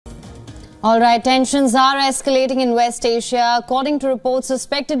All right, tensions are escalating in West Asia. According to reports,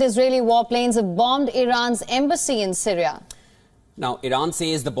 suspected Israeli warplanes have bombed Iran's embassy in Syria. Now, Iran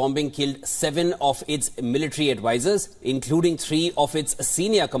says the bombing killed 7 of its military advisors, including 3 of its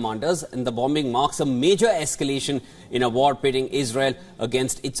senior commanders, and the bombing marks a major escalation in a war pitting Israel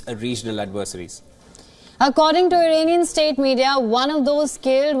against its regional adversaries. According to Iranian state media, one of those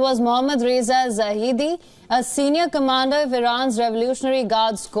killed was Mohammad Reza Zahidi, a senior commander of Iran's Revolutionary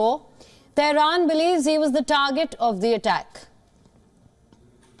Guards Corps. Tehran believes he was the target of the attack.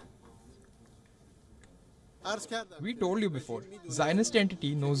 We told you before, Zionist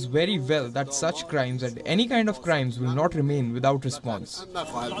entity knows very well that such crimes and any kind of crimes will not remain without response.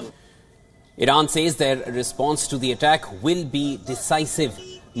 Iran says their response to the attack will be decisive.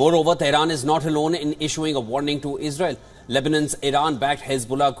 Moreover, Tehran is not alone in issuing a warning to Israel. Lebanon's Iran-backed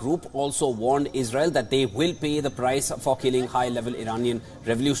Hezbollah group also warned Israel that they will pay the price for killing high-level Iranian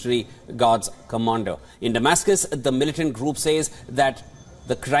Revolutionary Guards commander. In Damascus, the militant group says that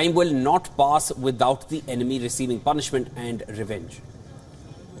the crime will not pass without the enemy receiving punishment and revenge.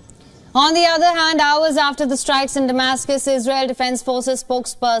 On the other hand, hours after the strikes in Damascus, Israel Defense Forces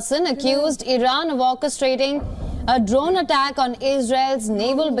spokesperson accused Iran of orchestrating a drone attack on Israel's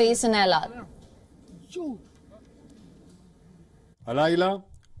naval base in Eilat.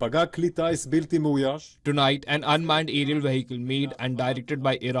 Tonight, an unmanned aerial vehicle made and directed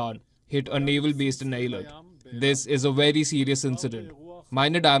by Iran hit a naval base in Eilat. This is a very serious incident.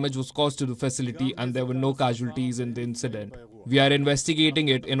 Minor damage was caused to the facility and there were no casualties in the incident. We are investigating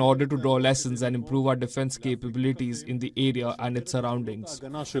it in order to draw lessons and improve our defense capabilities in the area and its surroundings.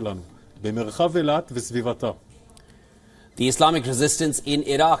 The Islamic resistance in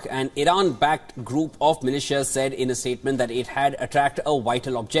Iraq, an Iran-backed group of militias, said in a statement that it had attacked a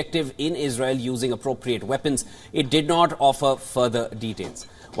vital objective in Israel using appropriate weapons. It did not offer further details.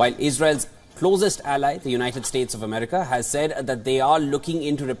 While Israel's closest ally, the United States of America, has said that they are looking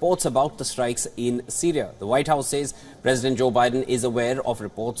into reports about the strikes in Syria. The White House says President Joe Biden is aware of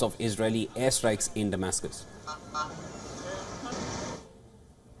reports of Israeli airstrikes in Damascus.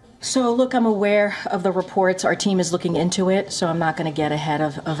 So, look, I'm aware of the reports. Our team is looking into it, so I'm not going to get ahead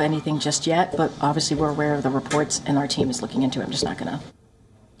of anything just yet. But obviously, we're aware of the reports, and our team is looking into it. I'm just not going to.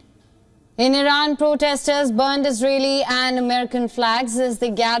 In Iran, protesters burned Israeli and American flags as they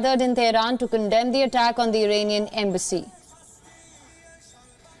gathered in Tehran to condemn the attack on the Iranian embassy.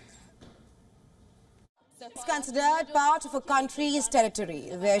 It's considered part of a country's territory.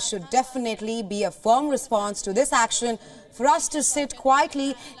 There should definitely be a firm response to this action. For us to sit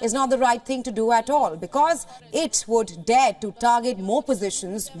quietly is not the right thing to do at all, because it would dare to target more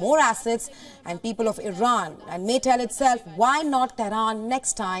positions, more assets and people of Iran, and may tell itself why not Tehran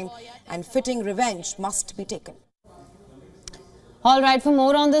next time, and fitting revenge must be taken. All right, for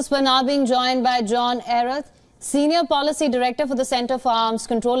more on this, we're now being joined by John Erath, Senior Policy Director for the Center for Arms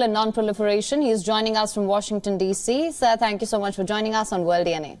Control and Non-Proliferation. He is joining us from Washington, D.C. Sir, thank you so much for joining us on World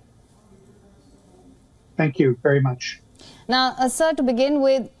DNA. Thank you very much. Now, sir, to begin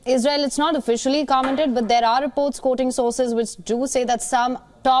with, Israel, it's not officially commented, but there are reports quoting sources which do say that some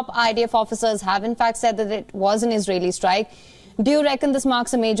top IDF officers have in fact said that it was an Israeli strike. Do you reckon this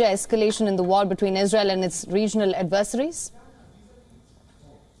marks a major escalation in the war between Israel and its regional adversaries?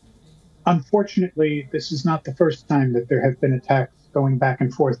 Unfortunately, this is not the first time that there have been attacks going back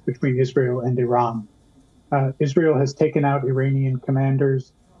and forth between Israel and Iran. Israel has taken out Iranian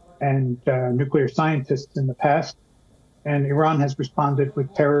commanders and nuclear scientists in the past, and Iran has responded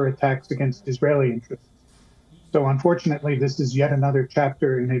with terror attacks against Israeli interests. So unfortunately, this is yet another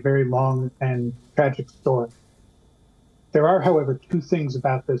chapter in a very long and tragic story. There are, however, 2 things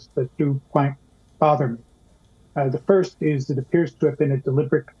about this that do quite bother me. The first is it appears to have been a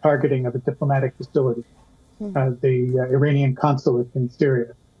deliberate targeting of a diplomatic facility, the Iranian consulate in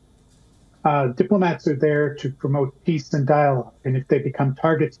Syria. Diplomats are there to promote peace and dialogue, and if they become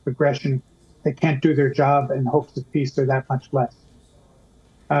targets of aggression, they can't do their job, and hopes of peace are that much less.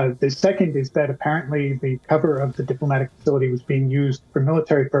 The second is that apparently the cover of the diplomatic facility was being used for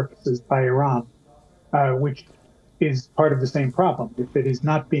military purposes by Iran, which is part of the same problem. If it is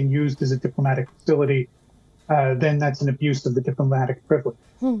not being used as a diplomatic facility, then that's an abuse of the diplomatic privilege.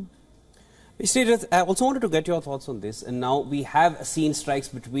 I also wanted to get your thoughts on this. And now we have seen strikes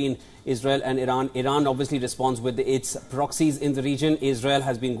between Israel and Iran. Iran obviously responds with its proxies in the region. Israel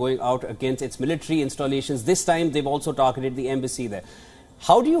has been going out against its military installations. This time they've also targeted the embassy there.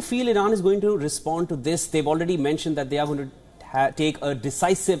 How do you feel Iran is going to respond to this? They've already mentioned that they are going to take a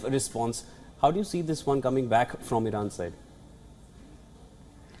decisive response. How do you see this one coming back from Iran's side?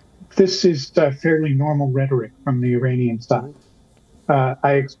 This is fairly normal rhetoric from the Iranian side.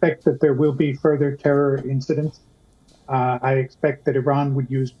 I expect that there will be further terror incidents. I expect that Iran would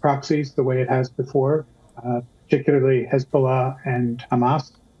use proxies the way it has before, particularly Hezbollah and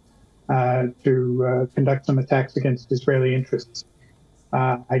Hamas, to conduct some attacks against Israeli interests.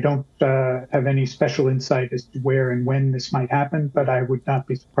 I don't have any special insight as to where and when this might happen, but I would not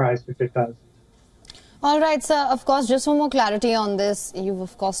be surprised if it does. All right, sir. Of course, just for more clarity on this, you've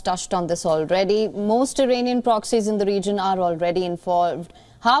of course touched on this already. Most Iranian proxies in the region are already involved.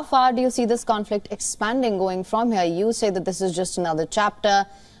 How far do you see this conflict expanding going from here? You say that this is just another chapter.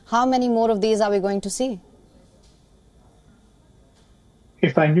 How many more of these are we going to see?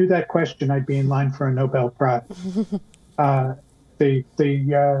 If I knew that question, I'd be in line for a Nobel Prize.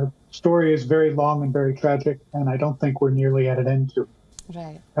 The story is very long and very tragic, and I don't think we're nearly at an end to it.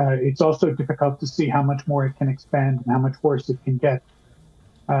 Right. It's also difficult to see how much more it can expand and how much worse it can get.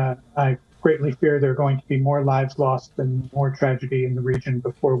 I greatly fear there are going to be more lives lost and more tragedy in the region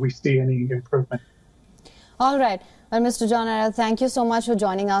before we see any improvement. All right. Well, Mr. John Arel, thank you so much for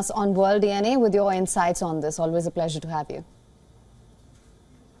joining us on World DNA with your insights on this. Always a pleasure to have you.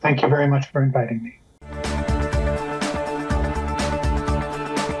 Thank you very much for inviting me.